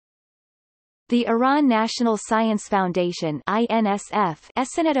The Iran National Science Foundation (INSF)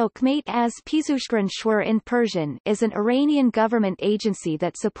 Esenetokmate as Pizushgran Shwar in Persian is an Iranian government agency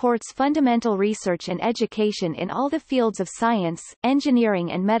that supports fundamental research and education in all the fields of science,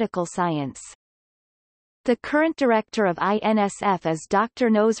 engineering and medical science. The current director of INSF is Dr.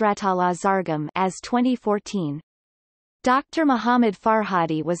 Nosratollah Zargam as 2014. Dr. Mohammad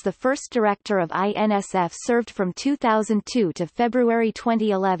Farhadi was the first director of INSF, served from 2002 to February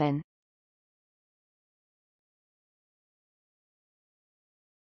 2011.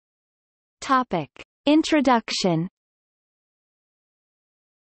 Topic. Introduction.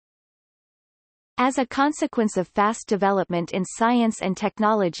 As a consequence of fast development in science and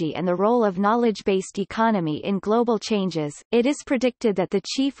technology and the role of knowledge-based economy in global changes, it is predicted that the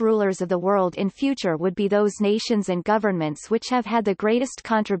chief rulers of the world in future would be those nations and governments which have had the greatest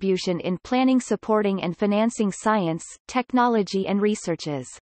contribution in planning, supporting and financing science, technology and researches.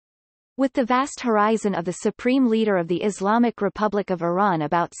 With the vast horizon of the Supreme Leader of the Islamic Republic of Iran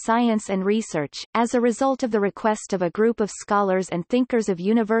about science and research, as a result of the request of a group of scholars and thinkers of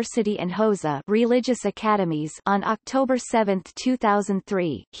University and Hawza religious academies on October 7,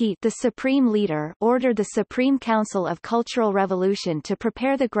 2003, he, the Supreme Leader, ordered the Supreme Council of Cultural Revolution to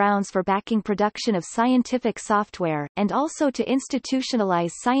prepare the grounds for backing production of scientific software, and also to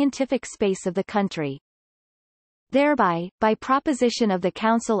institutionalize scientific space of the country. Thereby, by proposition of the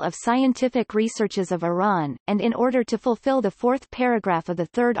Council of Scientific Researches of Iran, and in order to fulfill the fourth paragraph of the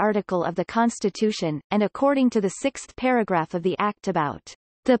third article of the Constitution, and according to the sixth paragraph of the Act about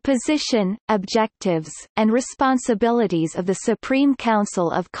the position, objectives, and responsibilities of the Supreme Council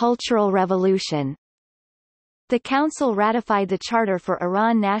of Cultural Revolution. The Council ratified the Charter for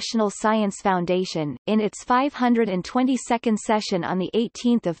Iran National Science Foundation, in its 522nd session on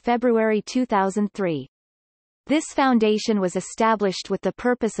 18 February 2003. This foundation was established with the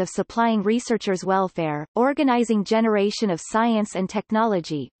purpose of supplying researchers' welfare, organizing generation of science and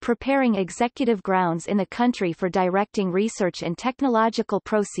technology, preparing executive grounds in the country for directing research and technological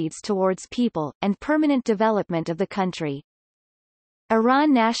proceeds towards people, and permanent development of the country.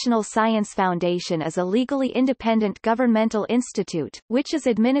 Iran National Science Foundation is a legally independent governmental institute, which is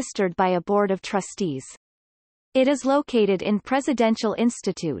administered by a board of trustees. It is located in Presidential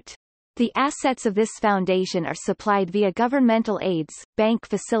Institute. The assets of this foundation are supplied via governmental aids, bank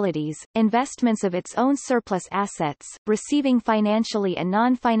facilities, investments of its own surplus assets, receiving financially and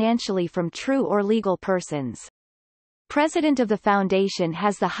non-financially from true or legal persons. President of the foundation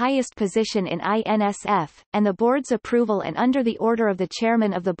has the highest position in INSF, and the board's approval, and under the order of the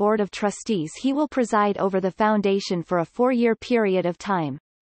chairman of the board of trustees he will preside over the foundation for a 4-year period of time.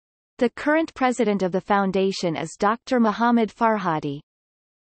 The current president of the foundation is Dr. Mohammad Farhadi.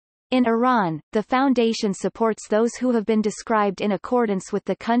 In Iran, the foundation supports those who have been described in accordance with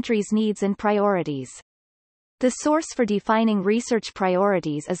the country's needs and priorities. The source for defining research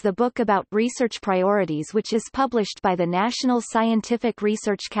priorities is the book about research priorities, which is published by the National Scientific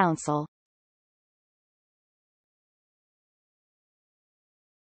Research Council.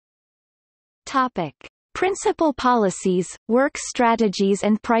 Topic: Principal policies, work strategies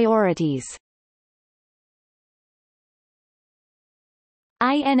and priorities.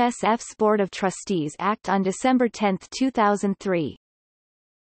 INSF's Board of Trustees Act on December 10, 2003.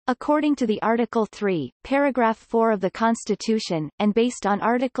 According to the Article 3, Paragraph 4 of the Constitution, and based on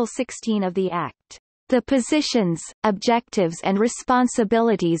Article 16 of the Act, the positions, objectives and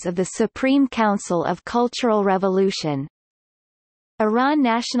responsibilities of the Supreme Council of Cultural Revolution. Iran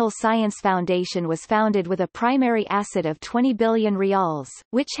National Science Foundation was founded with a primary asset of 20 billion rials,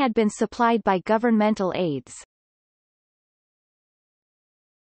 which had been supplied by governmental aids.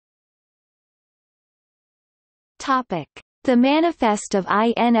 Topic: The Manifest of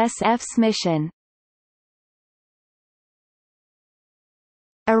INSF's mission.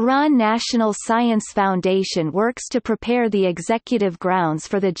 Iran National Science Foundation works to prepare the executive grounds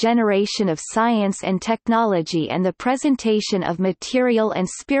for the generation of science and technology and the presentation of material and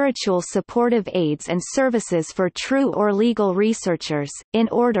spiritual supportive aids and services for true or legal researchers, in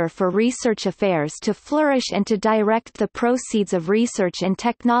order for research affairs to flourish and to direct the proceeds of research and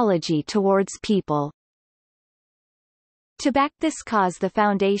technology towards people. To back this cause, the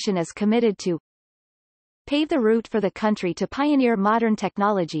Foundation is committed to pave the route for the country to pioneer modern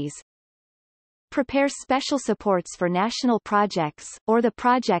technologies, prepare special supports for national projects, or the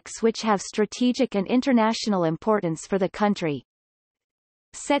projects which have strategic and international importance for the country,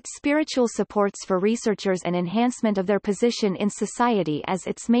 set spiritual supports for researchers and enhancement of their position in society as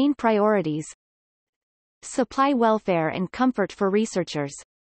its main priorities, supply welfare and comfort for researchers,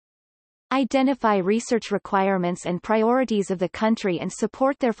 identify research requirements and priorities of the country and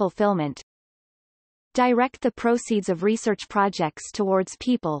support their fulfillment, Direct the proceeds of research projects towards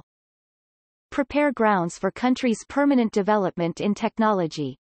people. Prepare grounds for countries' permanent development in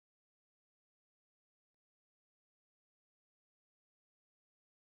technology.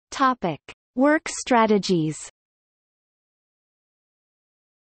 Topic: Work strategies.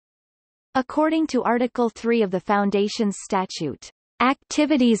 According to Article 3 of the Foundation's statute,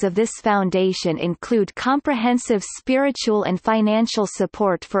 activities of this foundation include comprehensive spiritual and financial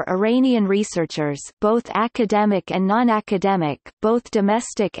support for Iranian researchers, both academic and non-academic, both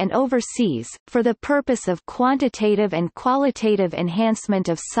domestic and overseas, for the purpose of quantitative and qualitative enhancement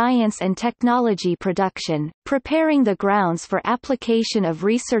of science and technology production, preparing the grounds for application of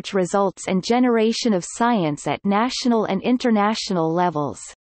research results and generation of science at national and international levels.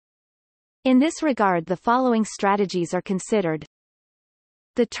 In this regard, the following strategies are considered.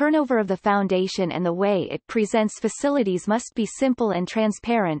 The turnover of the foundation and the way it presents facilities must be simple and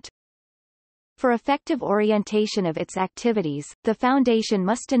transparent. For effective orientation of its activities, the foundation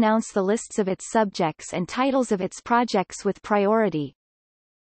must announce the lists of its subjects and titles of its projects with priority.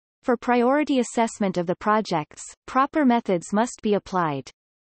 For priority assessment of the projects, proper methods must be applied.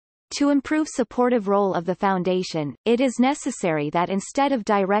 To improve supportive role of the foundation, it is necessary that instead of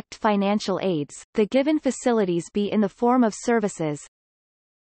direct financial aids, the given facilities be in the form of services.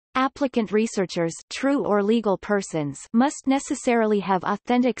 Applicant researchers, true or legal persons, must necessarily have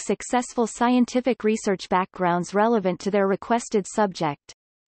authentic successful scientific research backgrounds relevant to their requested subject.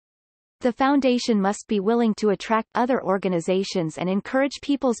 The foundation must be willing to attract other organizations and encourage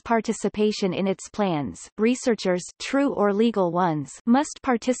people's participation in its plans. Researchers, true or legal ones, must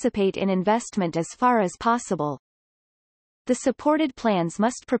participate in investment as far as possible. The supported plans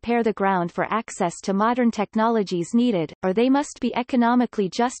must prepare the ground for access to modern technologies needed, or they must be economically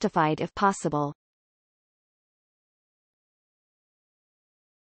justified if possible.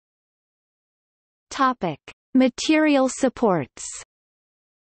 Topic: Material supports.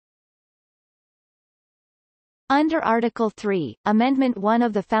 Under Article 3, Amendment 1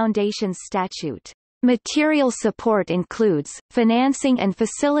 of the Foundation's statute, material support includes, financing and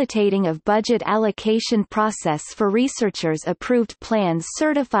facilitating of budget allocation process for researchers-approved plans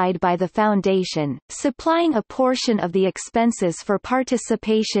certified by the Foundation, supplying a portion of the expenses for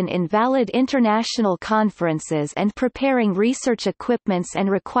participation in valid international conferences and preparing research equipments and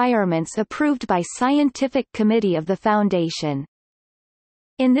requirements approved by Scientific Committee of the Foundation.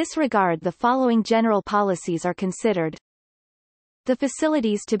 In this regard, the following general policies are considered. The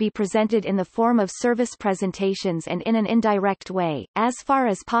facilities to be presented in the form of service presentations and in an indirect way, as far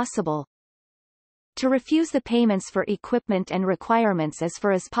as possible. To refuse the payments for equipment and requirements as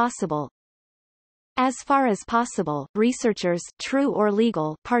far as possible. As far as possible, researchers, true or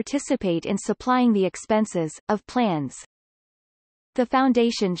legal, participate in supplying the expenses of plans. The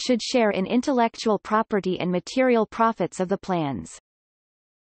Foundation should share in intellectual property and material profits of the plans.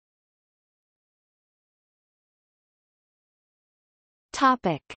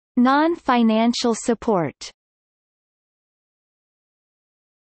 Topic: Non-financial support.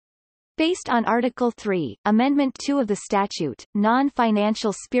 Based on Article 3, Amendment 2 of the statute,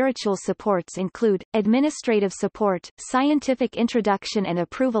 non-financial spiritual supports include, administrative support, scientific introduction and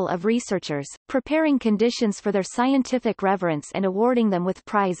approval of researchers, preparing conditions for their scientific reverence and awarding them with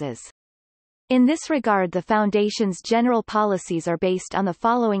prizes. In this regard, the Foundation's general policies are based on the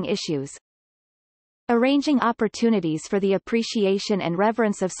following issues. Arranging opportunities for the appreciation and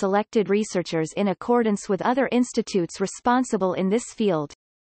reverence of selected researchers in accordance with other institutes responsible in this field.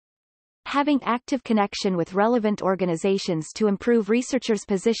 Having active connection with relevant organizations to improve researchers'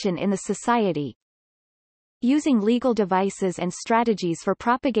 position in the society. Using legal devices and strategies for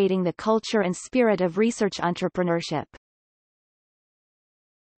propagating the culture and spirit of research entrepreneurship.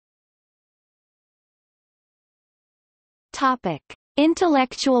 Topic: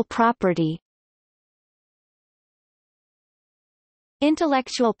 Intellectual property.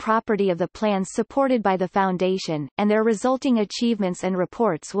 Intellectual property of the plans supported by the Foundation, and their resulting achievements and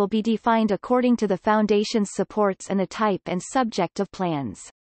reports will be defined according to the Foundation's supports and the type and subject of plans.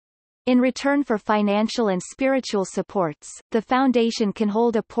 In return for financial and spiritual supports, the Foundation can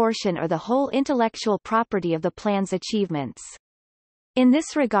hold a portion or the whole intellectual property of the plan's achievements. In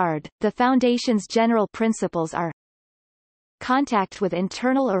this regard, the Foundation's general principles are: contact with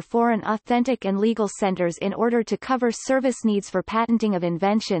internal or foreign authentic and legal centers in order to cover service needs for patenting of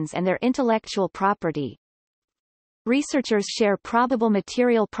inventions and their intellectual property. Researchers share probable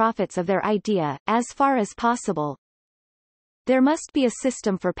material profits of their idea, as far as possible. There must be a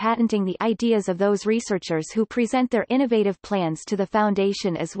system for patenting the ideas of those researchers who present their innovative plans to the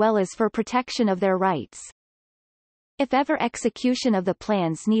Foundation as well as for protection of their rights. If ever execution of the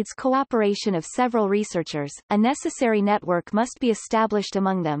plans needs cooperation of several researchers, a necessary network must be established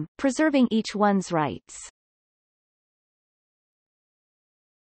among them, preserving each one's rights.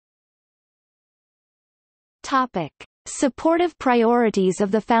 Topic: Supportive priorities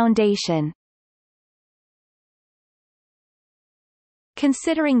of the Foundation.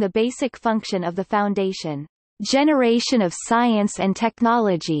 Considering the basic function of the Foundation, generation of science and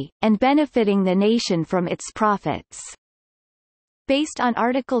technology, and benefiting the nation from its profits. Based on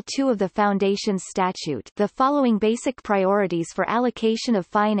Article 2 of the Foundation's statute, the following basic priorities for allocation of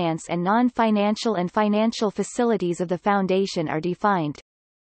finance and non-financial and financial facilities of the Foundation are defined.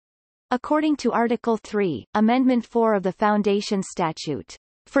 According to Article 3, Amendment 4 of the Foundation Statute,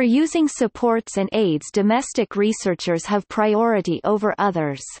 for using supports and aids domestic researchers have priority over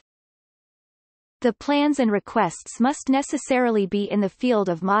others. The plans and requests must necessarily be in the field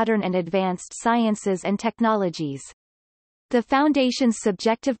of modern and advanced sciences and technologies. The Foundation's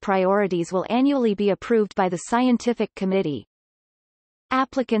subjective priorities will annually be approved by the Scientific Committee.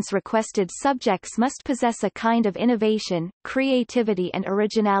 Applicants' requested subjects must possess a kind of innovation, creativity and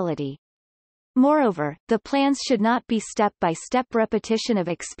originality. Moreover, the plans should not be step-by-step repetition of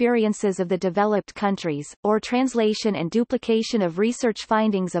experiences of the developed countries, or translation and duplication of research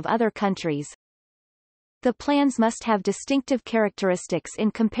findings of other countries. The plans must have distinctive characteristics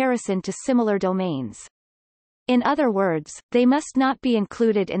in comparison to similar domains. In other words, they must not be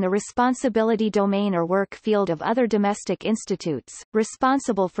included in the responsibility domain or work field of other domestic institutes,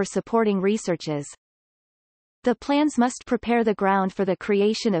 responsible for supporting researches. The plans must prepare the ground for the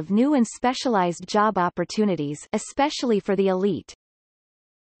creation of new and specialized job opportunities, especially for the elite.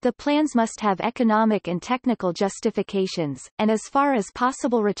 The plans must have economic and technical justifications, and as far as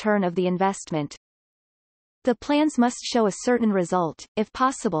possible return of the investment. The plans must show a certain result, if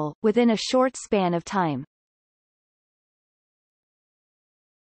possible, within a short span of time.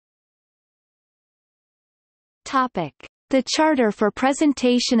 Topic: The Charter for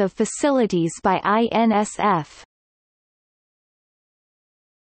Presentation of Facilities by INSF.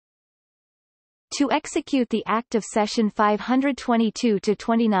 To execute the Act of Session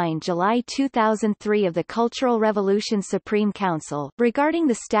 522-29 July 2003 of the Cultural Revolution Supreme Council, regarding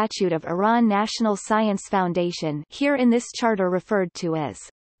the Statute of Iran National Science Foundation, here in this charter referred to as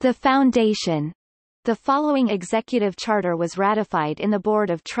the Foundation, the following executive charter was ratified in the Board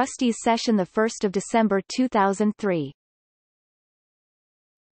of Trustees session 1 December 2003.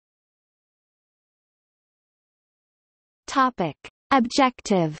 Topic: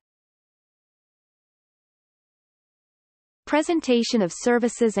 Objective. Presentation of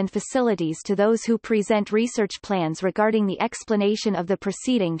services and facilities to those who present research plans regarding the explanation of the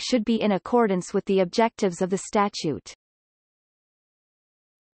proceeding should be in accordance with the objectives of the statute.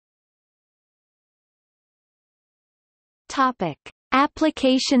 Topic: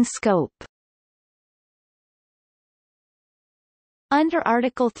 Application scope. Under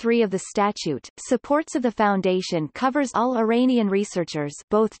Article 3 of the statute, supports of the Foundation covers all Iranian researchers,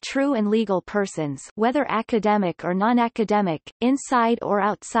 both true and legal persons, whether academic or non-academic, inside or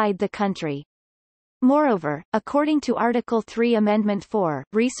outside the country. Moreover, according to Article 3 Amendment 4,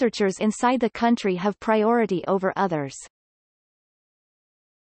 researchers inside the country have priority over others.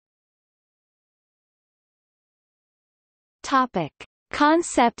 Topic: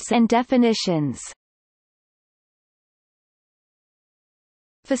 Concepts and definitions.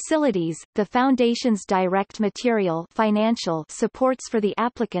 Facilities, the Foundation's direct material financial supports for the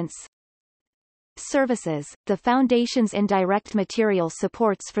applicants. Services, the Foundation's indirect material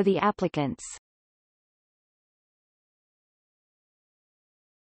supports for the applicants.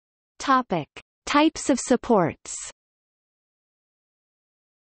 Topic: Types of supports.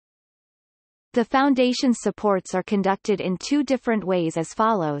 The Foundation's supports are conducted in two different ways as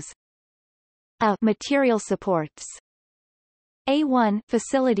follows. A. Material supports. A1.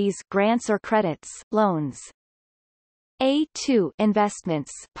 Facilities, grants or credits, loans. A2.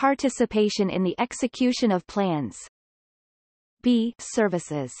 Investments, participation in the execution of plans. B.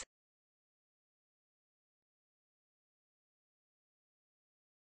 Services.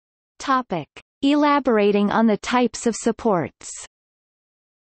 Topic: Elaborating on the types of supports.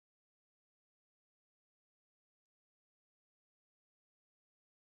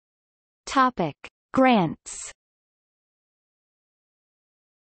 Topic: Grants.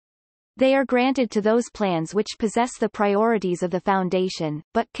 They are granted to those plans which possess the priorities of the Foundation,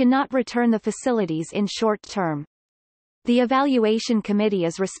 but cannot return the facilities in short term. The Evaluation Committee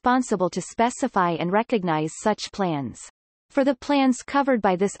is responsible to specify and recognize such plans. For the plans covered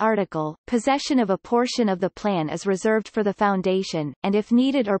by this article, possession of a portion of the plan is reserved for the Foundation, and if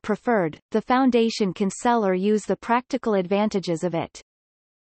needed or preferred, the Foundation can sell or use the practical advantages of it.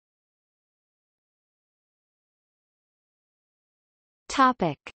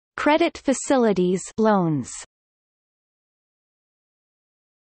 Topic: Credit facilities, loans.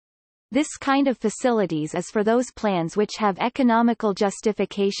 This kind of facilities is for those plans which have economical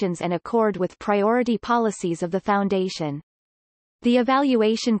justifications and accord with priority policies of the Foundation. The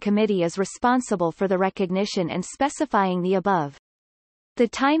Evaluation Committee is responsible for the recognition and specifying the above. The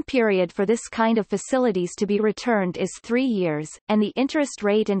time period for this kind of facilities to be returned is 3 years, and the interest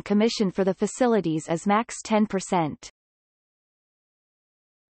rate and commission for the facilities is max 10%.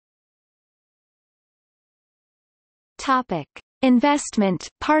 Topic: Investment,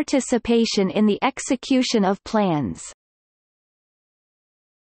 participation in the execution of plans.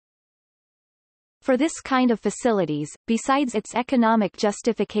 For this kind of facilities, besides its economic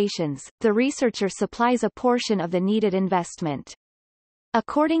justifications, the researcher supplies a portion of the needed investment.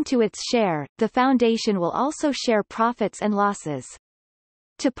 According to its share, the Foundation will also share profits and losses.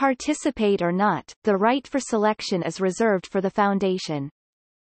 To participate or not, the right for selection is reserved for the Foundation.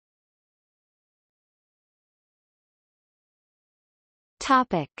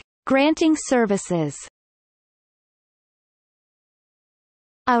 Topic: Granting services.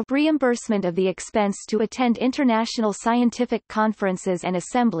 A reimbursement of the expense to attend international scientific conferences and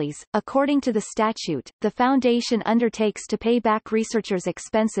assemblies. According to the statute, the Foundation undertakes to pay back researchers'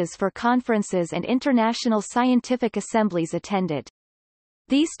 expenses for conferences and international scientific assemblies attended.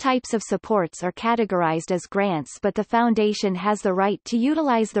 These types of supports are categorized as grants, but the Foundation has the right to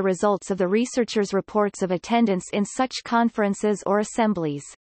utilize the results of the researchers' reports of attendance in such conferences or assemblies.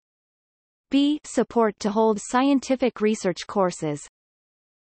 B. Support to hold scientific research courses.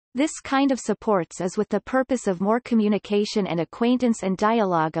 This kind of supports is with the purpose of more communication and acquaintance and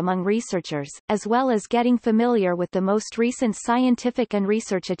dialogue among researchers, as well as getting familiar with the most recent scientific and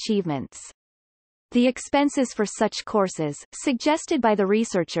research achievements. The expenses for such courses, suggested by the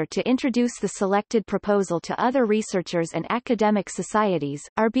researcher to introduce the selected proposal to other researchers and academic societies,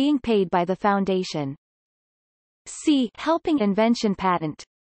 are being paid by the Foundation. C. Helping invention patent.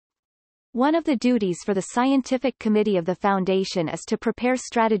 One of the duties for the Scientific Committee of the Foundation is to prepare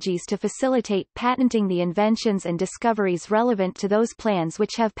strategies to facilitate patenting the inventions and discoveries relevant to those plans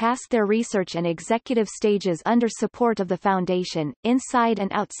which have passed their research and executive stages under support of the Foundation, inside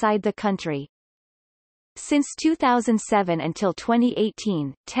and outside the country. Since 2007 until 2018,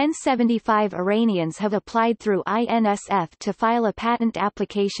 1075 Iranians have applied through INSF to file a patent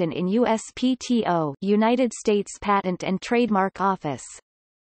application in USPTO, United States Patent and Trademark Office.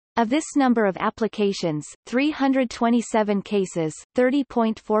 Of this number of applications, 327 cases,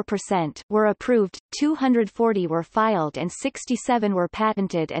 30.4%, were approved, 240 were filed and 67 were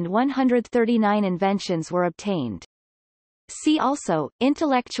patented and 139 inventions were obtained. See also,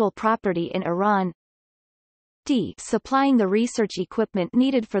 intellectual property in Iran. D. Supplying the research equipment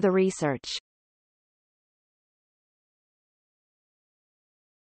needed for the research.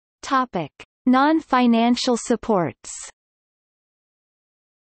 Topic: Non-financial supports.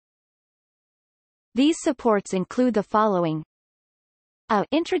 These supports include the following: A.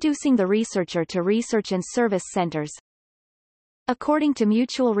 Introducing the researcher to research and service centers. According to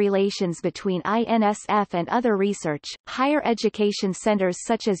mutual relations between INSF and other research, higher education centers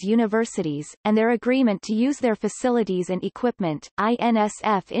such as universities, and their agreement to use their facilities and equipment,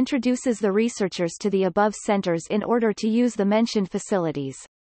 INSF introduces the researchers to the above centers in order to use the mentioned facilities.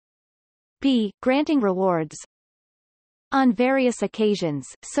 B. Granting rewards. On various occasions,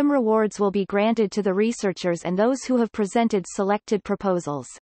 some rewards will be granted to the researchers and those who have presented selected proposals.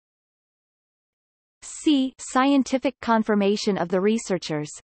 C. Scientific confirmation of the researchers.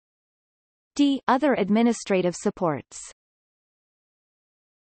 D. Other administrative supports.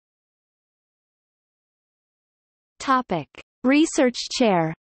 Topic: Research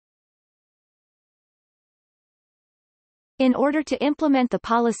chair. In order to implement the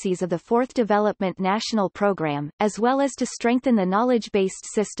policies of the Fourth Development National Programme, as well as to strengthen the knowledge-based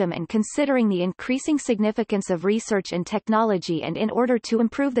system and considering the increasing significance of research and technology, and in order to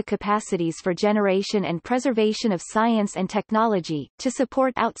improve the capacities for generation and preservation of science and technology, to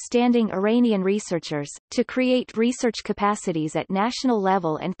support outstanding Iranian researchers, to create research capacities at national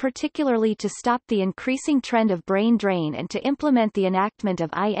level and particularly to stop the increasing trend of brain drain, and to implement the enactment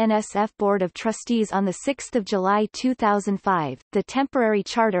of INSF Board of Trustees on 6 July 2005, the temporary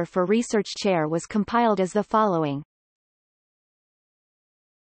charter for Research Chair was compiled as the following.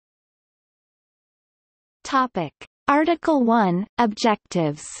 Topic: Article 1,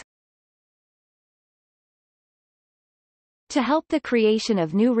 Objectives. To help the creation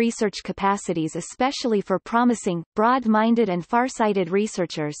of new research capacities, especially for promising, broad-minded and far-sighted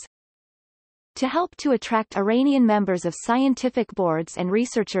researchers. To help to attract Iranian members of scientific boards and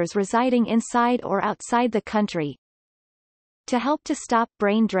researchers residing inside or outside the country. To help to stop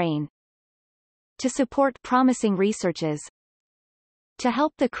brain drain. To support promising researches. To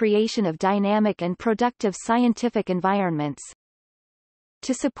help the creation of dynamic and productive scientific environments.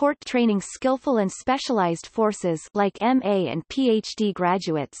 To support training skillful and specialized forces like MA and PhD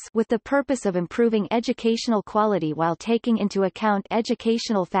graduates with the purpose of improving educational quality while taking into account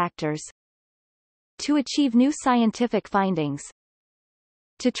educational factors. To achieve new scientific findings.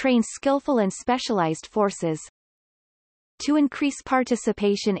 To train skillful and specialized forces. To increase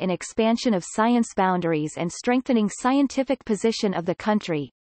participation in expansion of science boundaries and strengthening scientific position of the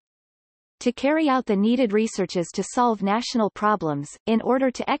country. To carry out the needed researches to solve national problems, in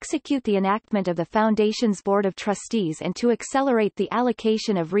order to execute the enactment of the Foundation's Board of Trustees and to accelerate the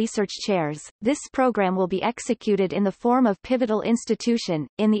allocation of research chairs. This program will be executed in the form of pivotal institution,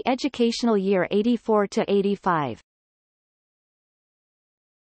 in the educational year 84 to 85.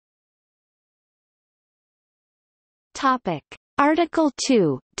 Topic. Article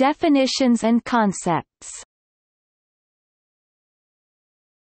 2. Definitions and concepts.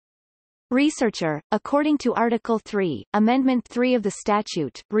 Researcher. According to Article 3, Amendment 3 of the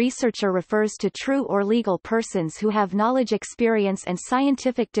statute, researcher refers to true or legal persons who have knowledge, experience and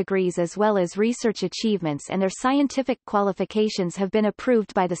scientific degrees as well as research achievements, and their scientific qualifications have been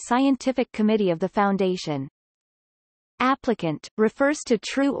approved by the Scientific Committee of the Foundation. Applicant refers to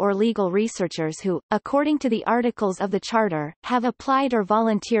true or legal researchers who, according to the articles of the Charter, have applied or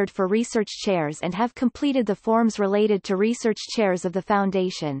volunteered for research chairs and have completed the forms related to research chairs of the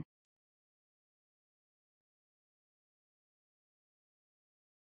Foundation.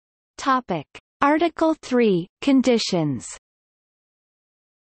 Topic. Article 3. Conditions.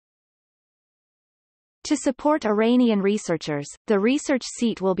 To support Iranian researchers, the research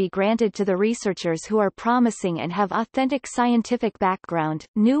seat will be granted to the researchers who are promising and have authentic scientific background,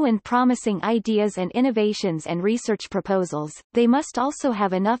 new and promising ideas and innovations and research proposals. They must also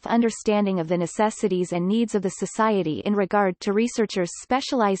have enough understanding of the necessities and needs of the society in regard to researchers'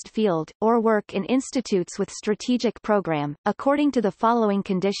 specialized field, or work in institutes with strategic program, according to the following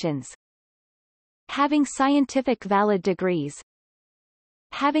conditions. Having scientific valid degrees.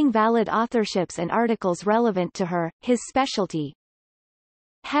 Having valid authorships and articles relevant to her, his specialty.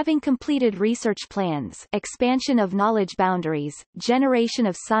 Having completed research plans, expansion of knowledge boundaries, generation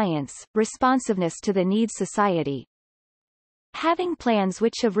of science, responsiveness to the needs society. Having plans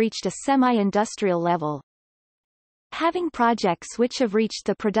which have reached a semi-industrial level. Having projects which have reached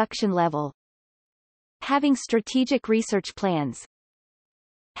the production level. Having strategic research plans.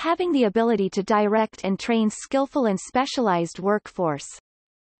 Having the ability to direct and train skillful and specialized workforce.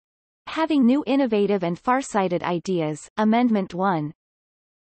 Having new innovative and farsighted ideas. Amendment 1.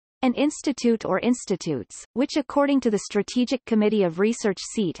 An institute or institutes, which according to the Strategic Committee of Research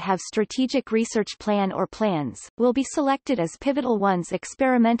seat have strategic research plan or plans, will be selected as pivotal ones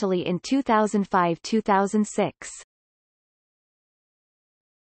experimentally in 2005-2006.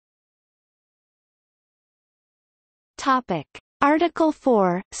 Topic. Article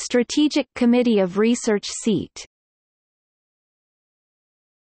 4. Strategic Committee of Research seat.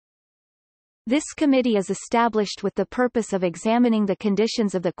 This committee is established with the purpose of examining the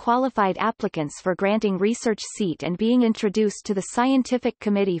conditions of the qualified applicants for granting research seat and being introduced to the Scientific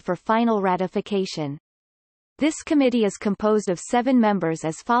Committee for final ratification. This committee is composed of 7 members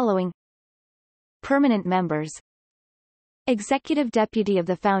as following. Permanent members. Executive Deputy of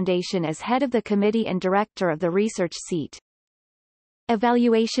the Foundation as head of the committee and director of the research seat.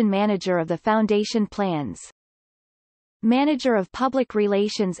 Evaluation Manager of the Foundation plans. Manager of Public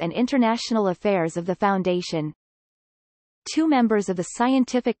Relations and International Affairs of the Foundation. 2 members of the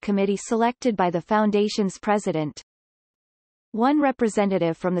Scientific Committee selected by the Foundation's President. 1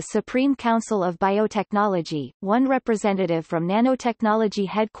 representative from the Supreme Council of Biotechnology, 1 representative from Nanotechnology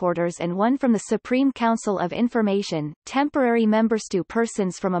Headquarters and 1 from the Supreme Council of Information. Temporary members. 2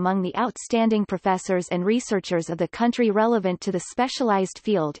 persons from among the outstanding professors and researchers of the country relevant to the specialized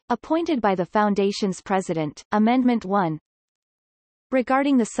field, appointed by the Foundation's President. Amendment 1.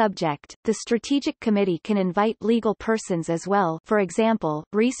 Regarding the subject, the Strategic Committee can invite legal persons as well, for example,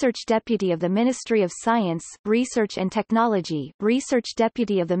 Research Deputy of the Ministry of Science, Research and Technology, Research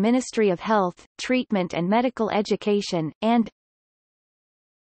Deputy of the Ministry of Health, Treatment and Medical Education, and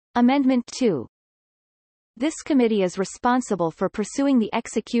Amendment 2. This committee is responsible for pursuing the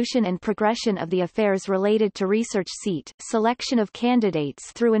execution and progression of the affairs related to research seat selection of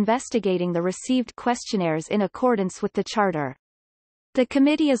candidates through investigating the received questionnaires in accordance with the Charter. The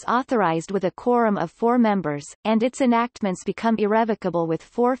committee is authorized with a quorum of 4 members, and its enactments become irrevocable with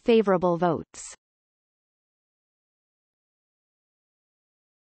 4 favorable votes.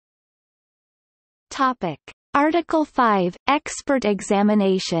 Topic. Article 5 – Expert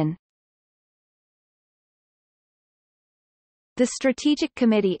examination. The Strategic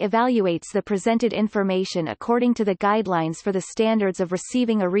Committee evaluates the presented information according to the guidelines for the standards of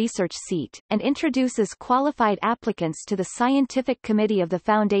receiving a research seat, and introduces qualified applicants to the Scientific Committee of the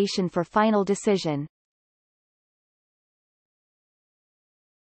Foundation for final decision.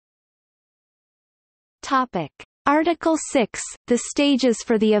 Topic. Article 6 – The stages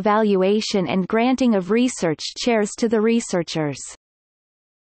for the evaluation and granting of research chairs to the researchers.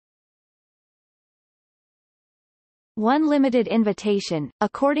 1. Limited invitation,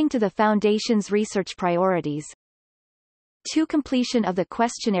 according to the Foundation's research priorities. 2. Completion of the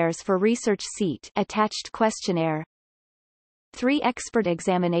questionnaires for research seat attached questionnaire. 3. Expert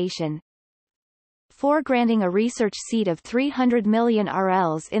examination. 4. Granting a research seat of 300 million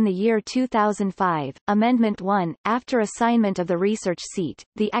RLs in the year 2005. Amendment 1. After assignment of the research seat,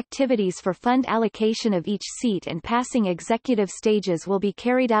 the activities for fund allocation of each seat and passing executive stages will be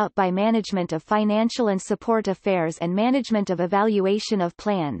carried out by Management of Financial and Support Affairs and Management of Evaluation of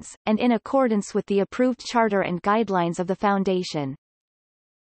Plans, and in accordance with the approved charter and guidelines of the Foundation.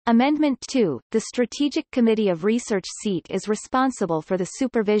 Amendment 2. The Strategic Committee of Research seat is responsible for the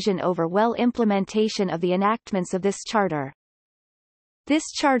supervision over implementation of the enactments of this charter. This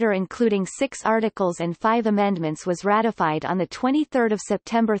charter, including 6 articles and 5 amendments, was ratified on 23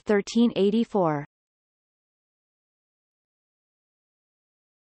 September 1384.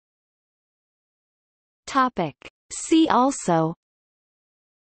 Topic. See also: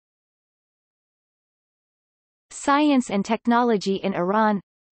 Science and technology in Iran,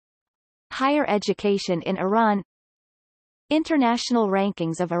 Higher education in Iran, International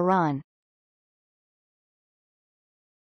rankings of Iran.